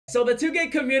So the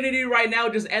 2K community right now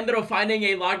just ended up finding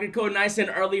a locker code nice and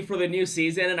early for the new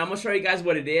season, and I'm gonna show you guys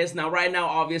what it is. Now right now,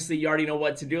 obviously you already know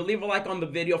what to do. Leave a like on the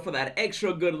video for that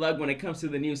extra good luck when it comes to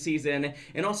the new season,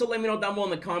 and also let me know down below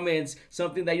in the comments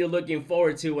something that you're looking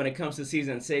forward to when it comes to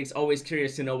season 6. Always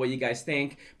curious to know what you guys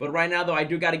think. But right now though, I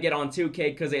do gotta get on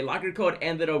 2K because a locker code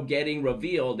ended up getting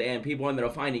revealed and people ended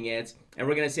up finding it, and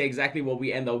we're gonna see exactly what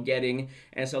we end up getting.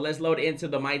 And so let's load into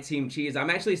the MyTeam cheese. I'm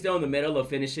actually still in the middle of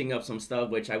finishing up some stuff,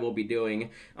 which I will be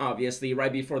doing obviously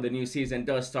right before the new season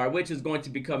does start, which is going to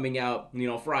be coming out, you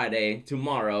know, Friday,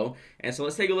 tomorrow. And so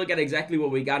let's take a look at exactly what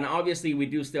we got. Now obviously we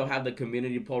do still have the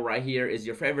community poll right here. Is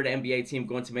your favorite NBA team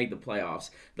going to make the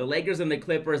playoffs? The Lakers and the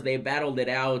Clippers, they battled it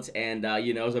out, and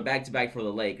you know, it was a back-to-back for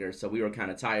the Lakers, so we were kind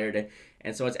of tired.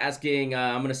 And so it's asking,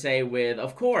 I'm gonna say with,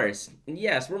 of course,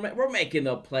 yes, we're making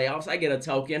the playoffs. I get a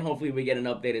token. Hopefully we get an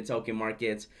updated token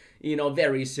market, you know,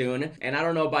 very soon. And I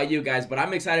don't know about you guys, but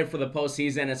I'm excited for the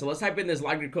postseason. And so let's type in this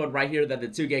locker code right here that the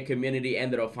 2K community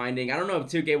ended up finding. I don't know if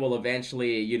 2K will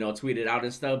eventually, you know, tweet it out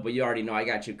and stuff, but you already know I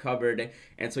got you covered.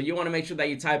 And so you want to make sure that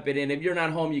you type it in. If you're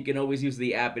not home, you can always use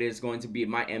the app. It is going to be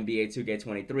my NBA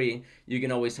 2K23. You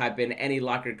can always type in any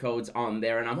locker codes on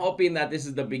there. And I'm hoping that this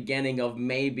is the beginning of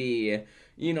maybe,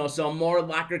 you know, some more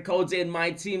locker codes in my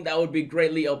team. That would be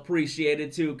greatly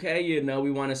appreciated too, okay? You know,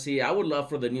 we want to see, I would love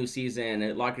for the new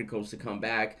season locker codes to come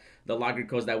back. The locker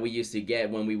codes that we used to get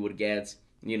when we would get,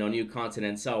 you know, new content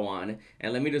and so on.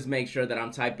 And let me just make sure that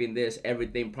I'm typing this,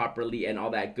 everything properly and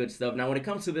all that good stuff. Now, when it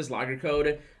comes to this locker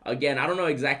code, again, I don't know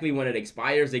exactly when it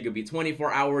expires. It could be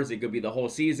 24 hours. It could be the whole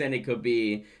season. It could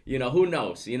be, you know, who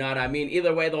knows? You know what I mean?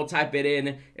 Either way, they'll type it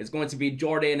in. It's going to be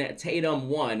Jordan Tatum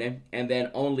 1 and then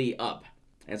only up.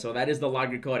 And so that is the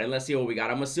locker code, and let's see what we got.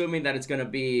 I'm assuming that it's going to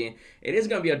be, it is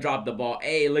going to be a drop the ball.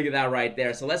 Hey, look at that right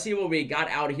there. So let's see what we got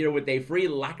out here with a free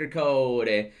locker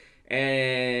code.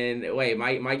 And wait,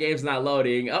 my game's not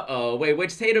loading. Uh-oh. Wait,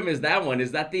 which Tatum is that one?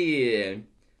 Is that the...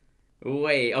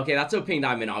 Wait, okay, that's a pink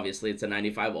diamond, obviously. It's a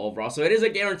 95 overall. So it is a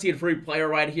guaranteed free player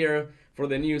right here for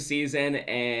the new season.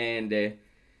 And,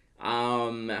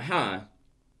 I'm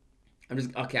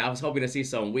just, okay, I was hoping to see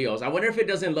some wheels. I wonder if it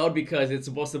doesn't load because it's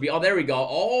supposed to be, oh, there we go.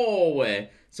 Oh,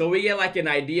 so we get like an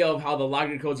idea of how the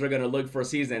locker codes are going to look for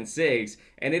season 6.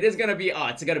 And it is going to be, oh,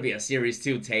 it's going to be a series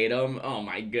 2 Tatum. Oh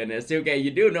my goodness. Okay,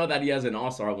 you do know that he has an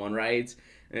all-star one, right?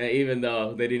 Even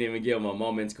though they didn't even give him a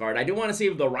moments card. I do want to see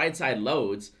if the right side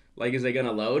loads. Like, is it going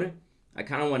to load? I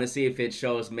kind of want to see if it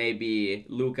shows maybe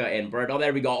Luka and Bird. Oh,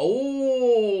 there we go.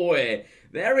 Oh,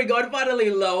 there we go. It finally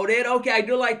loaded. Okay, I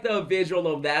do like the visual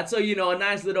of that. So, you know, a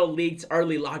nice little leaked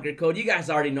early locker code. You guys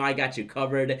already know I got you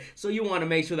covered. So you want to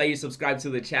make sure that you subscribe to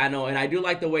the channel. And I do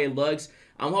like the way it looks.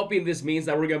 I'm hoping this means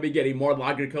that we're going to be getting more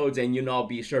locker codes, and, you know, I'll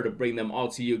be sure to bring them all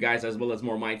to you guys, as well as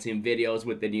more My Team videos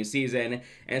with the new season.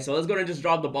 And so let's go and just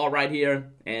drop the ball right here.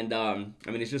 And, I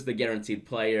mean, it's just a guaranteed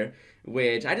player,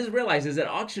 which I just realized, is it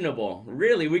auctionable?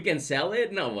 Really? We can sell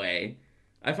it? No way.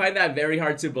 I find that very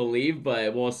hard to believe,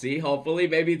 but we'll see. Hopefully,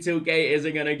 maybe 2K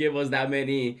isn't going to give us that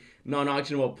many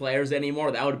non-auctionable players anymore.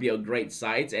 That would be a great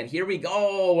sight. And here we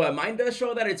go. Mine does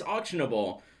show that it's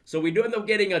auctionable. So we do end up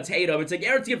getting a Tatum. It's a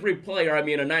guaranteed free player. I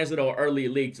mean, a nice little early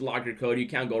leaked locker code. You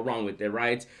can't go wrong with it,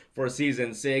 right? For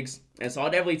season 6. And so I'll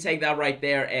definitely take that right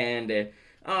there. And,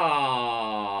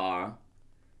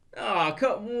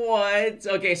 what?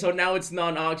 Okay, so now it's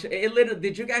non-auction. It literally,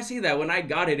 did you guys see that? When I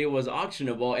got it, it was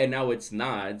auctionable, and now it's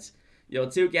not. Yo,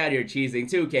 2K out here cheesing.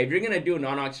 2K, if you're gonna do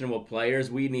non-auctionable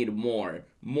players, we need more.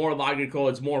 More locker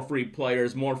codes, more free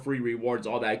players, more free rewards,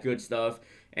 all that good stuff.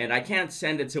 And I can't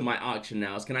send it to my auction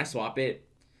now. Can I swap it?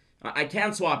 I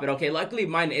can swap it. Okay, luckily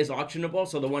mine is auctionable,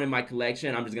 so the one in my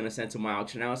collection, I'm just gonna send to my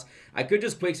auction house. I could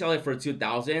just quick sell it for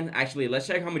 2,000. Actually, let's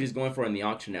check how much it's going for in the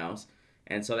auction house.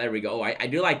 And so there we go. I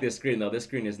do like this screen, though. This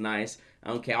screen is nice.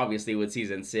 Okay, obviously with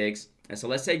season 6. And so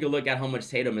let's take a look at how much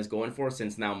Tatum is going for,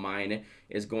 since now mine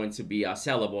is going to be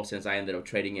sellable, since I ended up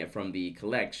trading it from the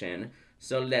collection.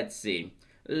 So let's see.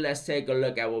 Let's take a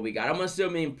look at what we got. I'm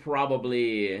assuming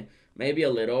probably maybe a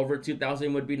little over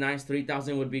 2,000 would be nice.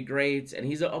 3,000 would be great. And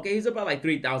he's okay, he's about like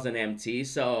 3,000 MT.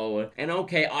 So, and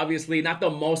okay, obviously not the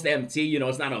most MT, you know,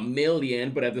 it's not a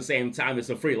million, but at the same time, it's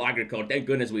a free locker code. Thank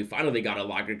goodness we finally got a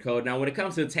locker code. Now, when it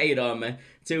comes to Tatum,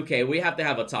 2K, we have to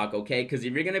have a talk, okay? Because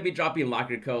if you're going to be dropping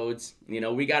locker codes, you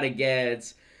know, we got to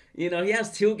get... You know, he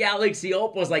has 2 Galaxy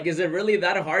Opals. Like, is it really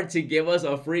that hard to give us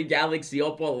a free Galaxy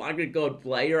Opal locker code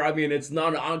player? I mean, it's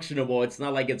non-auctionable. It's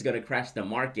not like it's going to crash the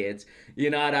market. You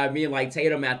know what I mean? Like,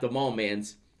 Tatum at the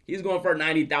moment, he's going for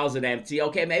 90,000 MT.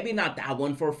 Okay, maybe not that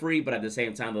one for free, but at the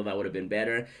same time, though, that would have been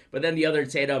better. But then the other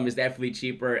Tatum is definitely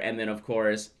cheaper. And then, of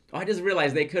course, oh, I just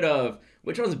realized they could have...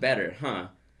 Which one's better, huh?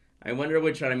 I wonder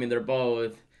which one. I mean, they're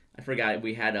both. I forgot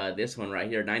we had this one right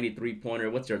here, 93 pointer.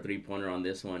 What's your 3-pointer on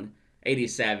this one?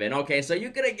 87. Okay, so you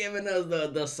could have given us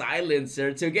the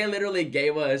silencer. 2K literally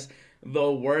gave us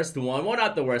the worst one. Well,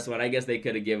 not the worst one. I guess they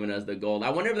could have given us the gold.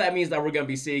 I wonder if that means that we're going to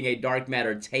be seeing a Dark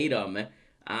Matter Tatum.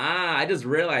 Ah, I just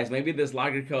realized maybe this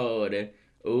locker code.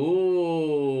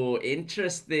 Ooh,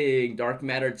 interesting. Dark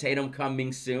Matter Tatum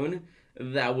coming soon.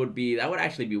 That would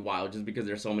actually be wild, just because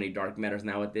there's so many dark matters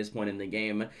now at this point in the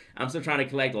game. I'm still trying to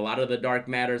collect a lot of the dark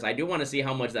matters. I do want to see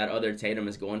how much that other Tatum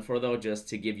is going for, though, just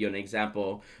to give you an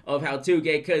example of how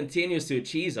 2K continues to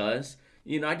cheese us.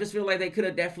 You know, I just feel like they could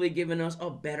have definitely given us a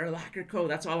better locker code.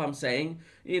 That's all I'm saying.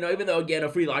 You know, even though, again, a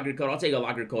free locker code, I'll take a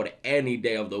locker code any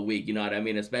day of the week. You know what I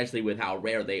mean? Especially with how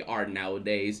rare they are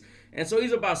nowadays. And so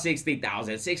he's about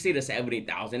 60,000, 60 to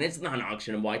 70,000. It's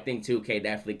non-auctionable. I think 2K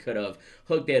definitely could have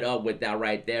hooked it up with that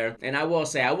right there. And I will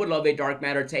say, I would love a Dark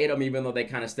Matter Tatum, even though they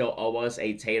kind of still owe us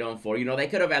a Tatum for, you know, they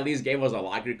could have at least gave us a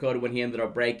locker code when he ended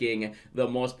up breaking the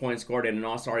most points scored in an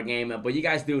All-Star game. But you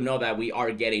guys do know that we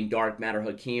are getting Dark Matter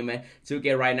Hakeem.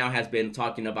 2K right now has been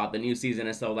talking about the new season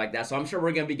and stuff like that. So I'm sure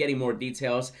we're going to be getting more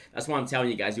details. That's why I'm telling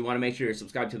you guys, you want to make sure you're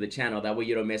subscribed to the channel. That way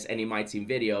you don't miss any MyTeam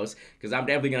videos, because I'm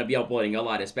definitely going to be uploading a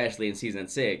lot, especially in Season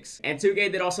 6. And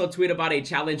 2K did also tweet about a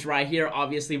challenge right here.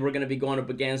 Obviously, we're going to be going up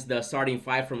against the starting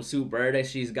 5 from Sue Bird.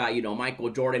 She's got, you know,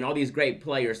 Michael Jordan, all these great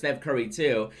players, Steph Curry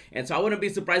too. And so I wouldn't be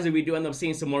surprised if we do end up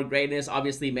seeing some more greatness.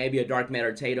 Obviously, maybe a Dark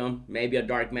Matter Tatum, maybe a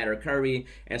Dark Matter Curry,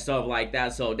 and stuff like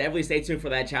that. So definitely stay tuned for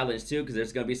that challenge too, because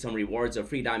there's going to be some rewards, a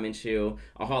free diamond shoe,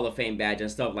 a Hall of Fame badge,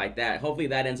 and stuff like that. Hopefully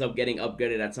that ends up getting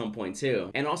upgraded at some point too.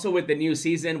 And also with the new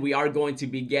season, we are going to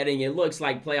be getting, it looks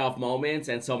like, playoff moments.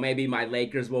 And so maybe my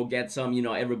Lakers will get some, you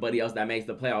know, everybody else that makes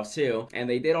the playoffs too. And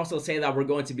they did also say that we're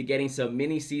going to be getting some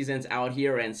mini seasons out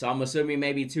here, and so I'm assuming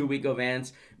maybe 2-week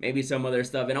events, maybe some other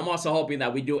stuff. And I'm also hoping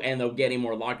that we do end up getting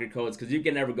more locker codes, because you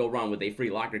can never go wrong with a free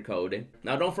locker code.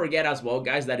 Now don't forget as well,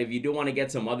 guys, that if you do want to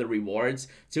get some other rewards,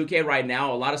 2K right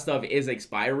now, a lot of stuff is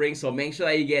expiring, so make sure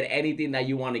that you get anything that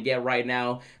you want to get right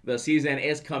now. The season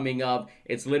is coming up.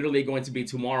 It's literally going to be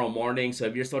tomorrow morning, so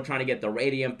if you're still trying to get the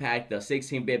Radiant pack, the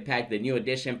 16-bit pack, the new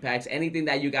edition packs, anything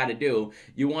that you got to do,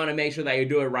 you want to make sure that you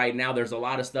do it right now. There's a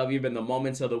lot of stuff, even the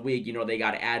moments of the week, you know, they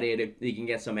got added. You can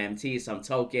get some MT, some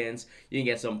tokens, you can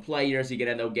get some players, you can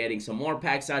end up getting some more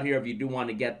packs out here if you do want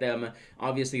to get them.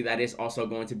 Obviously, that is also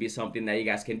going to be something that you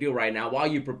guys can do right now while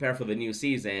you prepare for the new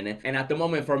season. And at the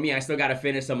moment, for me, I still got to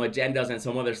finish some agendas and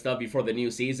some other stuff before the new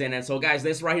season. And so, guys,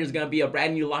 this right here is going to be a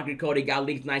brand new locker code. It got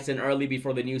leaked nice and early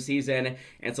before the new season.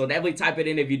 And so definitely type it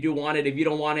in if you do want it. If you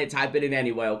don't want it, type it in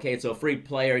anyway, okay? It's a free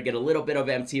player. Get a little bit of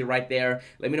MT right there.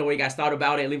 Let me know what you guys thought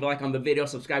about it. Leave a like on the video,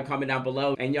 subscribe, comment down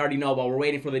below. And you already know, while we're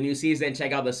waiting for the new season,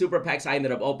 check out the super packs I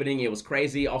ended up opening. It was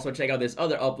crazy. Also check out this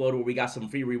other upload where we got some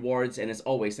free rewards. And as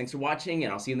always, thanks for watching,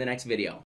 and I'll see you in the next video.